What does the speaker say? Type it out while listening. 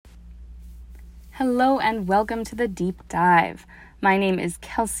Hello and welcome to the Deep Dive. My name is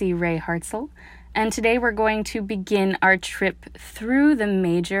Kelsey Ray Hartzell, and today we're going to begin our trip through the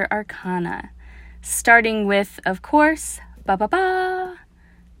Major Arcana, starting with, of course,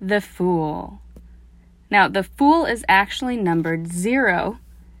 the Fool. Now, the Fool is actually numbered 0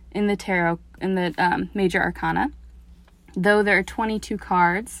 in the tarot, in the Major Arcana. Though there are 22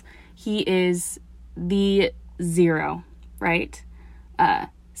 cards, he is the 0, right?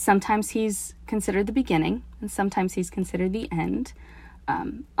 Sometimes he's considered the beginning, and sometimes he's considered the end.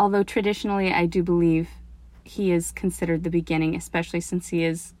 Although traditionally, I do believe he is considered the beginning, especially since he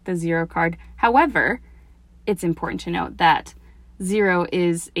is the 0 card. However, it's important to note that 0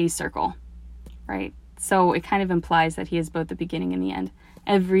 is a circle, right? So it kind of implies that he is both the beginning and the end.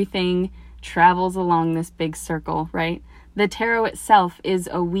 Everything travels along this big circle, right? The tarot itself is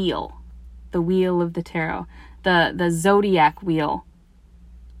a wheel, the wheel of the tarot, the zodiac wheel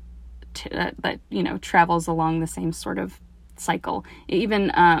that, travels along the same sort of cycle. Even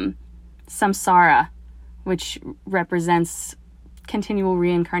samsara, which represents continual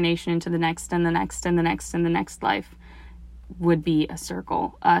reincarnation into the next and the next and the next and the next life, would be a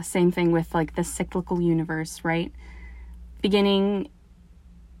circle. Same thing with like the cyclical universe, right? Beginning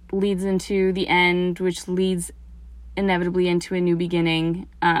leads into the end, which leads inevitably into a new beginning.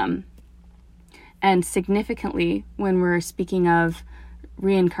 And significantly, when we're speaking of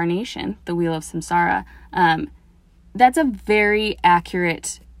reincarnation, the wheel of samsara, that's a very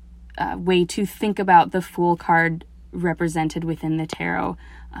accurate way to think about the Fool card represented within the tarot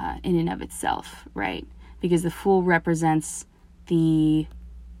in and of itself, right? Because the Fool represents the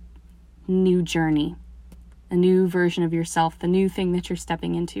new journey, a new version of yourself, the new thing that you're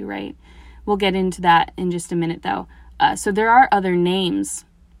stepping into, right? We'll get into that in just a minute, though. So there are other names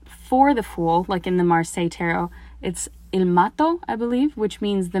for the Fool, like in the Marseille Tarot. It's Il Matto, I believe, which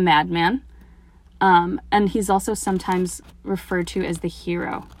means the madman. And he's also sometimes referred to as the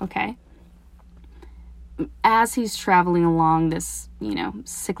hero, okay? As he's traveling along this,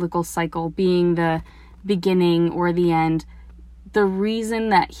 cyclical cycle, being the beginning or the end, the reason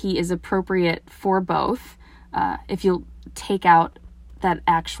that he is appropriate for both, if you'll take out that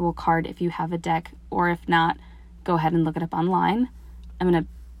actual card if you have a deck, or if not, go ahead and look it up online. I'm going to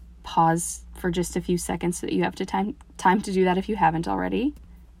pause for just a few seconds so that you have time to do that if you haven't already.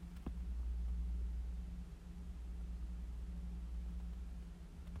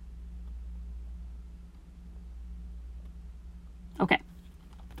 Okay.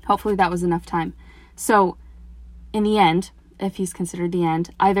 Hopefully that was enough time. So, in the end, if he's considered the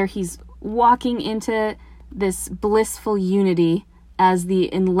end, either he's walking into this blissful unity as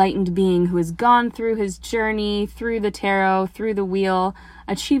the enlightened being who has gone through his journey, through the tarot, through the wheel,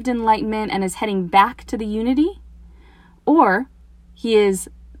 achieved enlightenment, and is heading back to the unity, or he is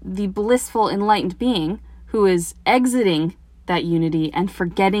the blissful enlightened being who is exiting that unity and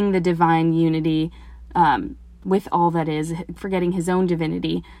forgetting the divine unity with all that is, forgetting his own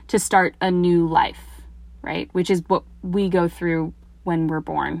divinity to start a new life, right? Which is what we go through when we're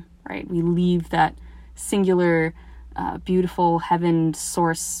born, right? We leave that singular beautiful heaven,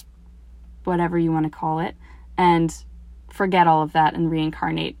 source, whatever you want to call it, and forget all of that and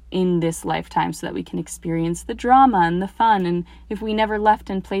reincarnate in this lifetime so that we can experience the drama and the fun. And if we never left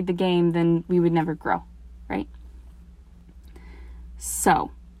and played the game, then we would never grow, right?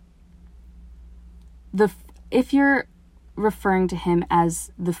 So, if you're referring to him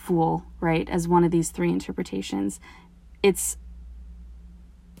as the Fool, right, as one of these 3 interpretations,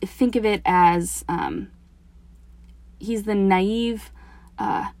 think of it as he's the naive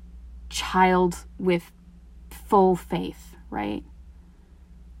child with full faith, right?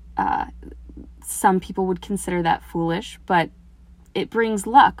 Some people would consider that foolish, but it brings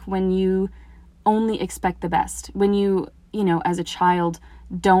luck when you only expect the best. When you as a child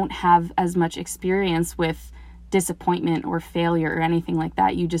don't have as much experience with disappointment or failure or anything like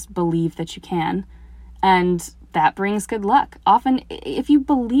that. You just believe that you can. And that brings good luck. Often, if you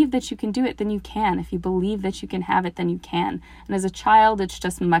believe that you can do it, then you can. If you believe that you can have it, then you can. And as a child, it's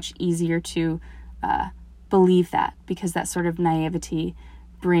just much easier to believe that, because that sort of naivety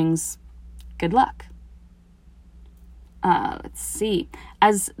brings good luck. Let's see.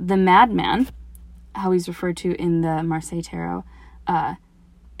 As the madman, how he's referred to in the Marseille Tarot,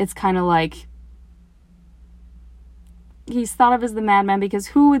 it's kind of like he's thought of as the madman because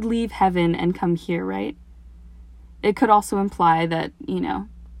who would leave heaven and come here, right? It could also imply that,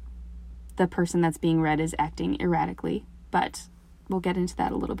 the person that's being read is acting erratically, but we'll get into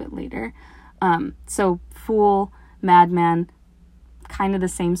that a little bit later. So Fool, Madman, kind of the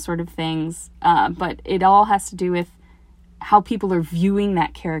same sort of things, but it all has to do with how people are viewing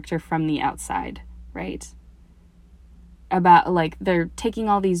that character from the outside, right? About, like, they're taking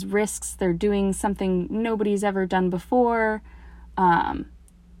all these risks, they're doing something nobody's ever done before,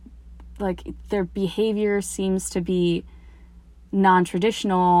 like, their behavior seems to be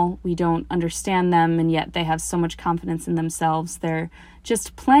non-traditional, we don't understand them, and yet they have so much confidence in themselves. They're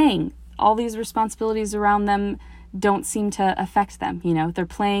just playing. All these responsibilities around them don't seem to affect them, you know? They're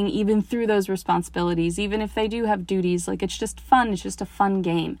playing even through those responsibilities, even if they do have duties. Like, it's just fun. It's just a fun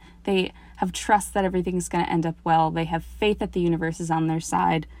game. They have trust that everything's going to end up well. They have faith that the universe is on their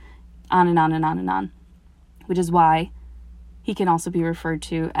side, on and on and on and on, which is why he can also be referred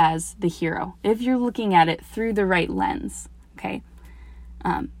to as the hero, if you're looking at it through the right lens, okay?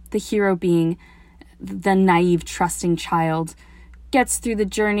 The hero being the naive, trusting child, gets through the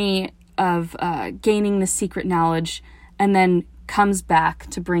journey of gaining the secret knowledge, and then comes back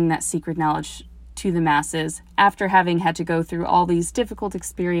to bring that secret knowledge to the masses after having had to go through all these difficult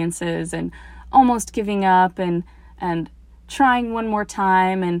experiences and almost giving up and trying one more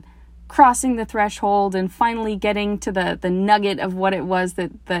time and crossing the threshold and finally getting to the nugget of what it was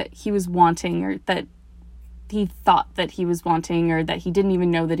that he was wanting, or that he thought that he was wanting, or that he didn't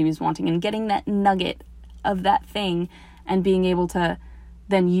even know that he was wanting, and getting that nugget of that thing and being able to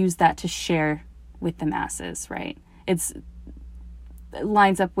then use that to share with the masses, right? It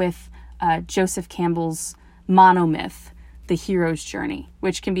lines up with Joseph Campbell's monomyth, The Hero's Journey,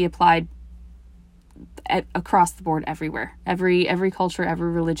 which can be applied across the board everywhere. Every culture,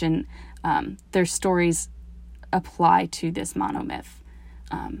 every religion, their stories apply to this monomyth,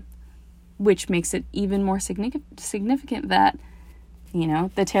 which makes it even more significant that, you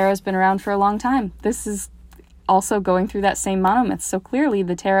know, the tarot's been around for a long time. This is also going through that same monomyth. So clearly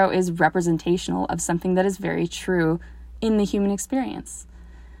the tarot is representational of something that is very true in the human experience.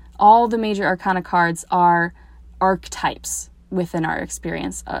 All the major arcana cards are archetypes within our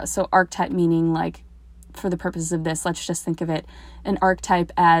experience. So archetype meaning, like, for the purposes of this, let's just think of it, an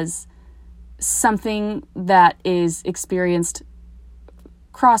archetype as something that is experienced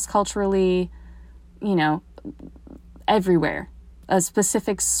cross-culturally, you know, everywhere. A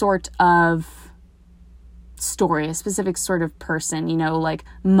specific sort of story, a specific sort of person, you know, like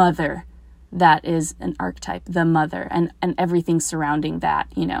mother, that is an archetype, the mother, and everything surrounding that,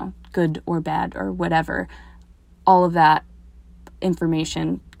 you know, good or bad or whatever. All of that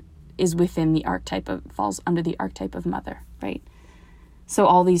information is within the archetype falls under the archetype of mother, right? So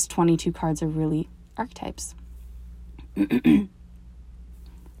all these 22 cards are really archetypes.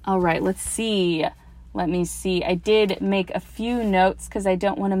 All right, let's see. Let me see. I did make a few notes because I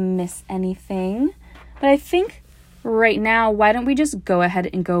don't want to miss anything. But I think right now, why don't we just go ahead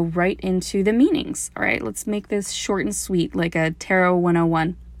and go right into the meanings? All right, let's make this short and sweet, like a Tarot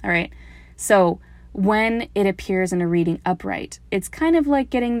 101. All right, so when it appears in a reading upright, it's kind of like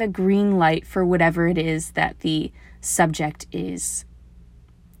getting the green light for whatever it is that the subject is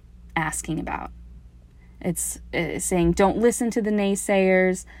asking about. It's saying, don't listen to the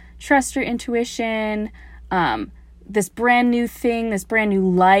naysayers, trust your intuition, this brand new thing, this brand new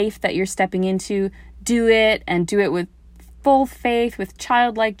life that you're stepping into, do it, and do it with full faith, with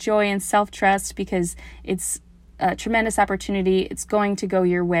childlike joy and self-trust, because it's a tremendous opportunity. It's going to go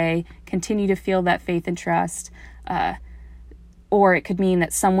your way. Continue to feel that faith and trust. Or it could mean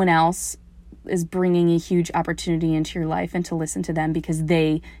that someone else is bringing a huge opportunity into your life, and to listen to them because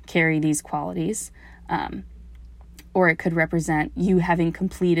they carry these qualities. Or it could represent you having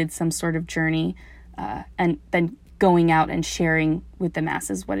completed some sort of journey, and then going out and sharing with the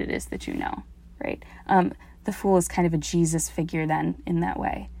masses what it is that you know, right? The Fool is kind of a Jesus figure then in that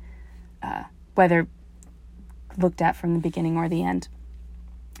way, whether looked at from the beginning or the end.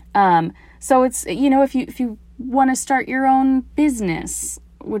 So it's, you know, if you want to start your own business,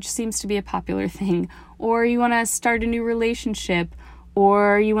 which seems to be a popular thing, or you want to start a new relationship,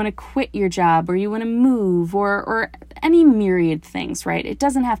 or you want to quit your job, or you want to move, or any myriad things, right? It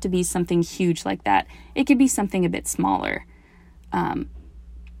doesn't have to be something huge like that. It could be something a bit smaller.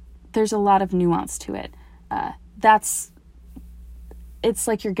 There's a lot of nuance to it. It's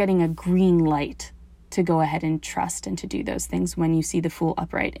like you're getting a green light to go ahead and trust and to do those things when you see the Fool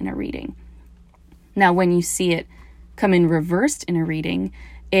upright in a reading. Now, when you see it come in reversed in a reading,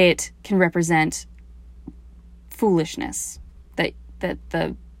 it can represent foolishness, that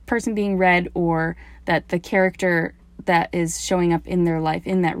the person being read, or that the character that is showing up in their life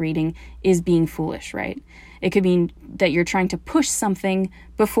in that reading is being foolish, right? It could mean that you're trying to push something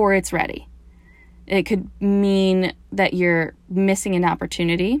before it's ready. It could mean that you're missing an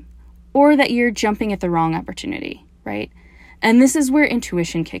opportunity, or that you're jumping at the wrong opportunity, right? And this is where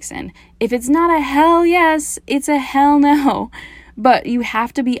intuition kicks in. If it's not a hell yes, it's a hell no. But you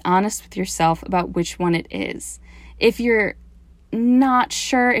have to be honest with yourself about which one it is. If you're not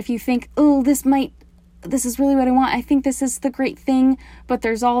sure, if you think, oh, this is really what I want, I think this is the great thing, but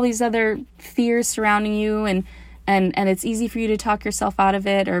there's all these other fears surrounding you, and it's easy for you to talk yourself out of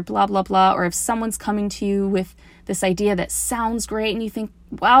it, or blah, blah, blah. Or if someone's coming to you with this idea that sounds great and you think,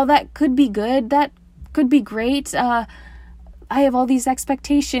 wow, that could be good, that could be great, I have all these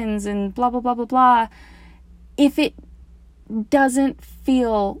expectations and blah, blah, blah, blah, blah. If it doesn't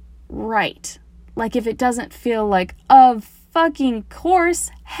feel right, like if it doesn't feel like, of fucking course,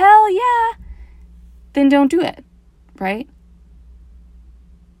 hell yeah, then don't do it, right?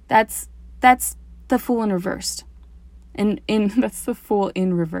 That's the Fool in reversed. And that's the Fool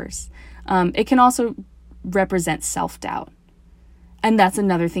in reverse. It can also represent self-doubt. And that's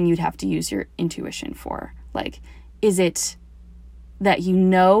another thing you'd have to use your intuition for. Like, is it that you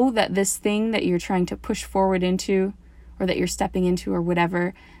know that this thing that you're trying to push forward into, or that you're stepping into, or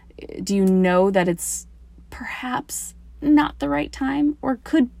whatever, do you know that it's perhaps not the right time, or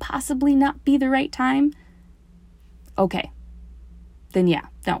could possibly not be the right time? Okay. Then yeah,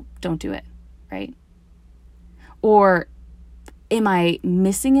 don't do it, right? Or am I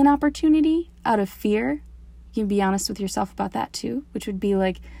missing an opportunity out of fear? You can be honest with yourself about that too, which would be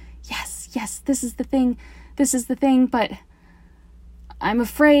like, yes, this is the thing, but I'm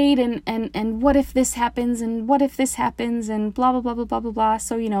afraid, and what if this happens, and what if this happens, and blah, blah, blah, blah, blah, blah, blah.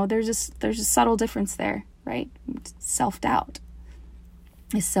 So, there's a subtle difference there, right? Self-doubt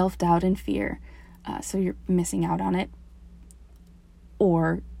is self-doubt and fear. So you're missing out on it,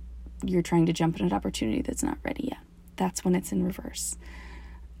 or you're trying to jump at an opportunity that's not ready yet. That's when it's in reverse.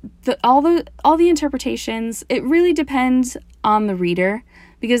 All the interpretations, it really depends on the reader,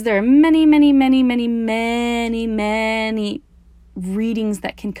 because there are many, many, many, many, many, many readings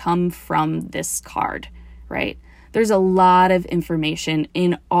that can come from this card, right? There's a lot of information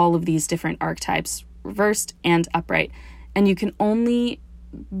in all of these different archetypes, reversed and upright, and you can only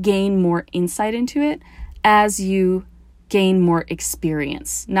gain more insight into it as you gain more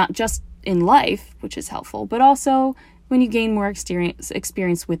experience, not just in life, which is helpful, but also when you gain more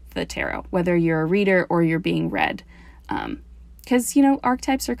experience with the tarot, whether you're a reader or you're being read. Because,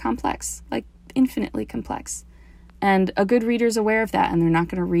 archetypes are complex, like infinitely complex. And a good reader's aware of that, and they're not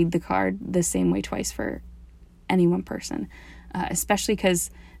going to read the card the same way twice for any one person, especially because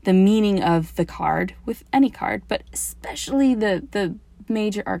the meaning of the card, with any card, but especially the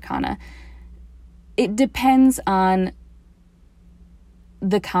Major Arcana, it depends on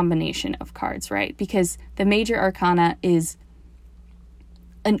the combination of cards, right? Because the Major Arcana is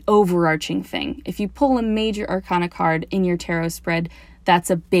an overarching thing. If you pull a Major Arcana card in your tarot spread, that's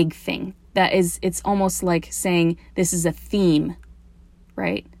a big thing. It's almost like saying this is a theme,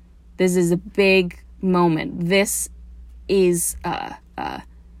 right? This is a big moment. This is a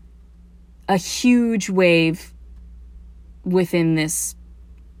huge wave within this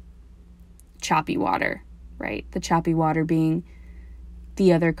choppy water, right? The choppy water being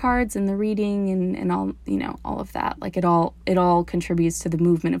the other cards and the reading and all, all of that. Like it all contributes to the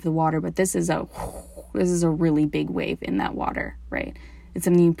movement of the water, but this is a really big wave in that water, right? It's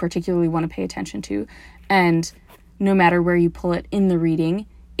something you particularly want to pay attention to. And no matter where you pull it in the reading,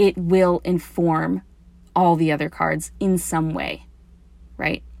 it will inform all the other cards in some way,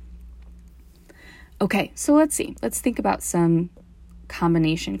 right? Okay, so let's see. Let's think about some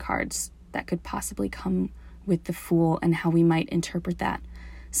combination cards that could possibly come with the Fool and how we might interpret that.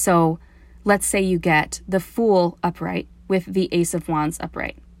 So let's say you get the Fool upright with the Ace of Wands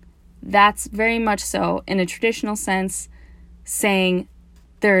upright. That's very much so, in a traditional sense, saying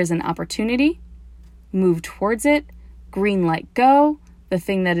there is an opportunity, move towards it, green light go, the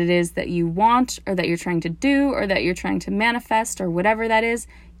thing that it is that you want or that you're trying to do or that you're trying to manifest or whatever that is,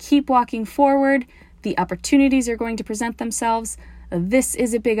 keep walking forward. The opportunities are going to present themselves. This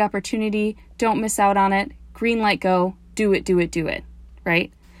is a big opportunity. Don't miss out on it. Green light go. Do it,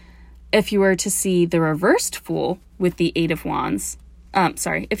 right? If you were to see the reversed Fool with the Eight of Wands,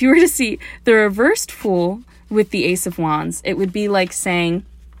 if you were to see the reversed Fool with the Ace of Wands, it would be like saying,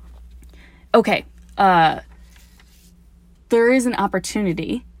 okay, there is an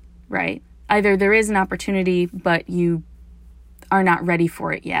opportunity, right? Either there is an opportunity, but you are not ready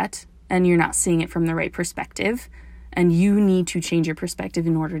for it yet, and you're not seeing it from the right perspective, and you need to change your perspective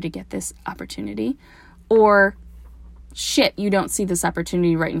in order to get this opportunity. Or, shit, you don't see this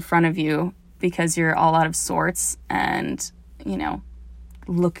opportunity right in front of you because you're all out of sorts, and, you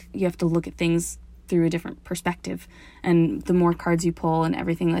have to look at things through a different perspective. And the more cards you pull and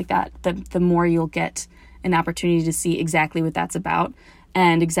everything like that, the more you'll get an opportunity to see exactly what that's about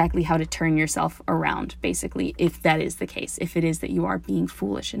and exactly how to turn yourself around, basically, if that is the case. If it is that you are being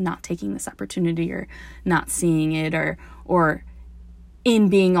foolish and not taking this opportunity or not seeing it, or in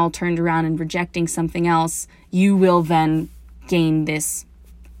being all turned around and rejecting something else, you will then gain this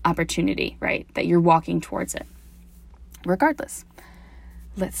opportunity, right? That you're walking towards it. Regardless.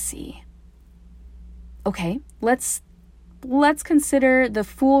 Let's see. Okay, let's consider the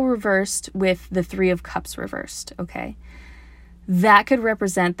Fool reversed with the Three of Cups reversed, okay? That could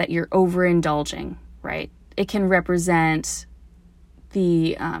represent that you're overindulging, right? It can represent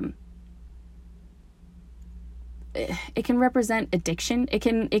it can represent addiction. It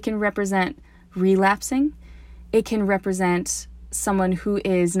can represent relapsing. It can represent someone who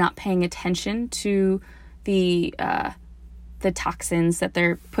is not paying attention to the toxins that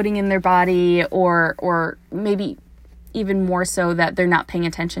they're putting in their body, or maybe even more so that they're not paying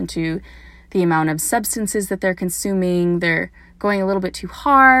attention to the amount of substances that they're consuming. They're going a little bit too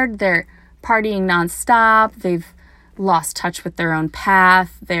hard. They're partying nonstop. They've lost touch with their own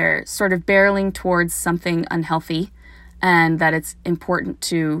path. They're sort of barreling towards something unhealthy, and that it's important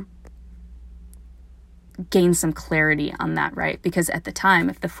to gain some clarity on that, right? Because at the time,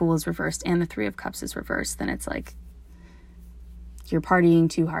 if the Fool is reversed and the Three of Cups is reversed, then it's like you're partying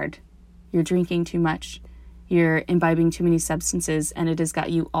too hard. You're drinking too much. You're imbibing too many substances, and it has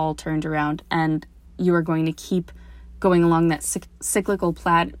got you all turned around, and you are going to keep going along that cyclical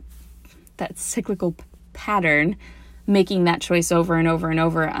pattern, making that choice over and over and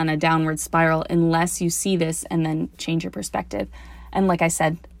over on a downward spiral, unless you see this and then change your perspective. And like I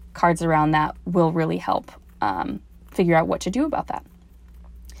said, cards around that will really help figure out what to do about that.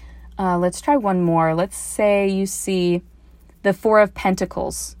 Let's try one more. Let's say you see the Four of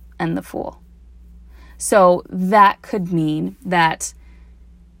Pentacles and the Fool. So that could mean that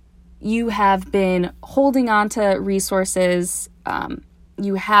you have been holding on to resources,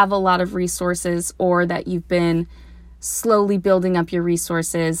 you have a lot of resources, or that you've been slowly building up your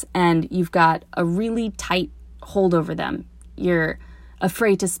resources and you've got a really tight hold over them. You're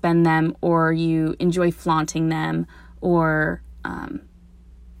afraid to spend them, or you enjoy flaunting them, or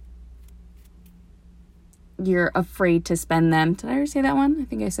you're afraid to spend them. Did I ever say that one? I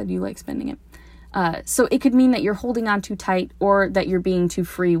think I said you like spending it. So it could mean that you're holding on too tight, or that you're being too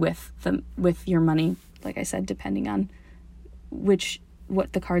free with your money. Like I said, depending on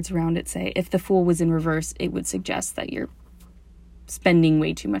what the cards around it say. If the Fool was in reverse, it would suggest that you're spending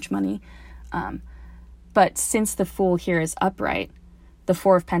way too much money. But since the Fool here is upright, the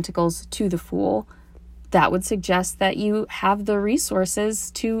Four of Pentacles to the Fool, that would suggest that you have the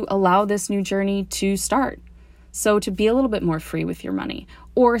resources to allow this new journey to start. So to be a little bit more free with your money,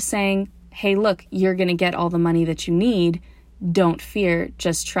 or saying, hey, look, you're going to get all the money that you need. Don't fear,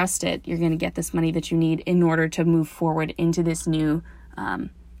 just trust it. You're going to get this money that you need in order to move forward into this new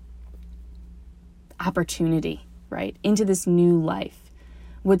opportunity, right? Into this new life.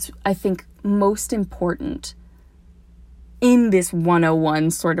 What's, I think, most important in this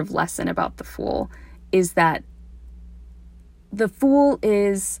 101 sort of lesson about the Fool is that the Fool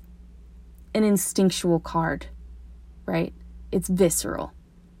is an instinctual card, right? It's visceral.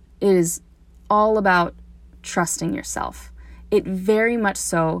 It is all about trusting yourself. It very much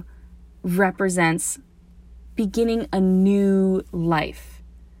so represents beginning a new life,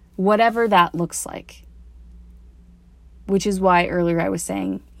 whatever that looks like. Which is why earlier I was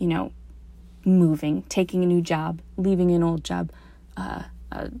saying, moving, taking a new job, leaving an old job,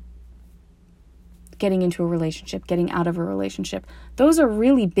 getting into a relationship, getting out of a relationship. Those are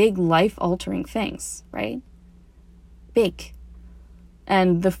really big life-altering things, right? Big.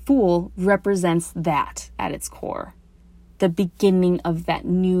 And the Fool represents that at its core. The beginning of that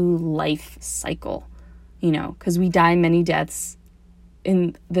new life cycle, because we die many deaths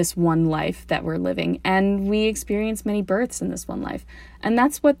in this one life that we're living, and we experience many births in this one life. And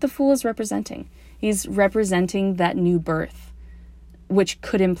that's what the Fool is representing. He's representing that new birth, which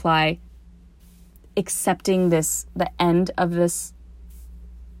could imply accepting the end of this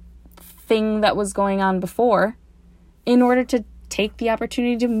thing that was going on before in order to take the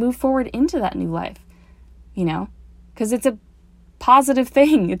opportunity to move forward into that new life, because it's a positive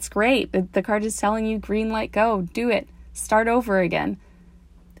thing. It's great. The card is telling you, green light, go, do it, start over again.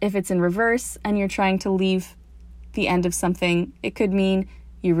 If it's in reverse and you're trying to leave the end of something, it could mean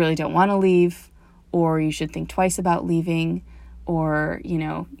you really don't want to leave, or you should think twice about leaving, or,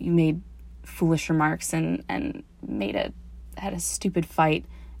 you made foolish remarks and had a stupid fight,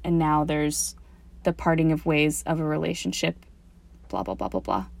 and now there's the parting of ways of a relationship, blah, blah, blah, blah,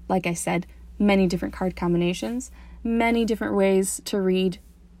 blah. Like I said, many different card combinations, many different ways to read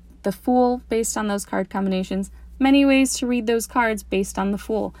the Fool based on those card combinations, many ways to read those cards based on the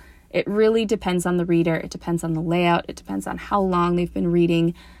Fool. It really depends on the reader. It depends on the layout. It depends on how long they've been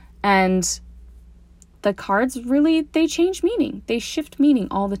reading. And the cards really, they change meaning. They shift meaning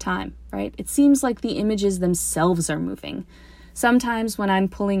all the time, right? It seems like the images themselves are moving. Sometimes when I'm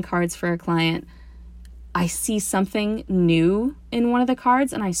pulling cards for a client, I see something new in one of the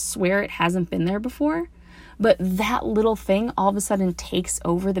cards and I swear it hasn't been there before. But that little thing all of a sudden takes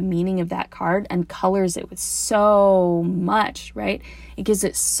over the meaning of that card and colors it with so much, right? It gives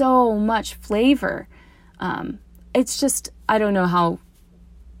it so much flavor. It's just, I don't know how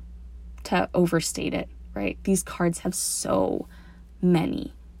to overstate it, right? These cards have so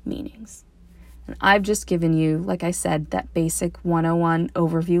many meanings. And I've just given you, like I said, that basic 101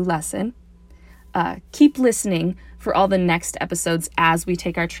 overview lesson. Keep listening for all the next episodes as we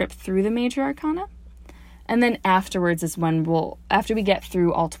take our trip through the Major Arcana. And then afterwards is when after we get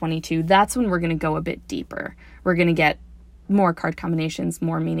through all 22, that's when we're going to go a bit deeper. We're going to get more card combinations,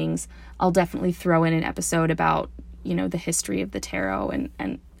 more meanings. I'll definitely throw in an episode about, the history of the tarot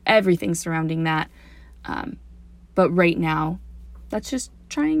and everything surrounding that. But right now, let's just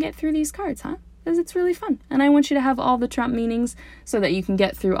try and get through these cards, huh? Because it's really fun. And I want you to have all the Trump meanings so that you can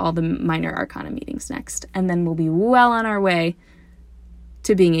get through all the minor arcana meanings next. And then we'll be well on our way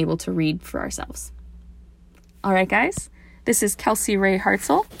to being able to read for ourselves. All right, guys, this is Kelsey Ray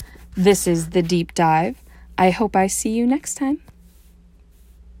Hartzell. This is The Deep Dive. I hope I see you next time.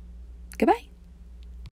 Goodbye.